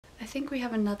I think we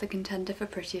have another contender for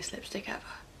prettiest lipstick ever.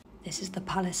 This is the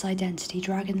Palace Identity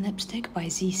Dragon Lipstick by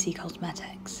Zeesea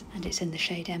Cosmetics, and it's in the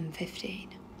shade M15.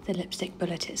 The lipstick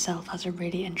bullet itself has a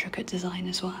really intricate design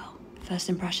as well. First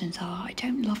impressions are, I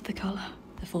don't love the colour.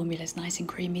 The formula is nice and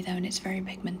creamy though, and it's very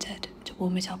pigmented. To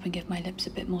warm it up and give my lips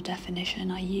a bit more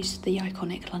definition, I used the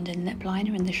iconic London lip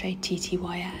liner in the shade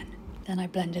TTYN. Then I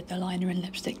blended the liner and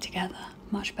lipstick together.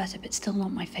 Much better, but still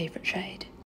not my favourite shade.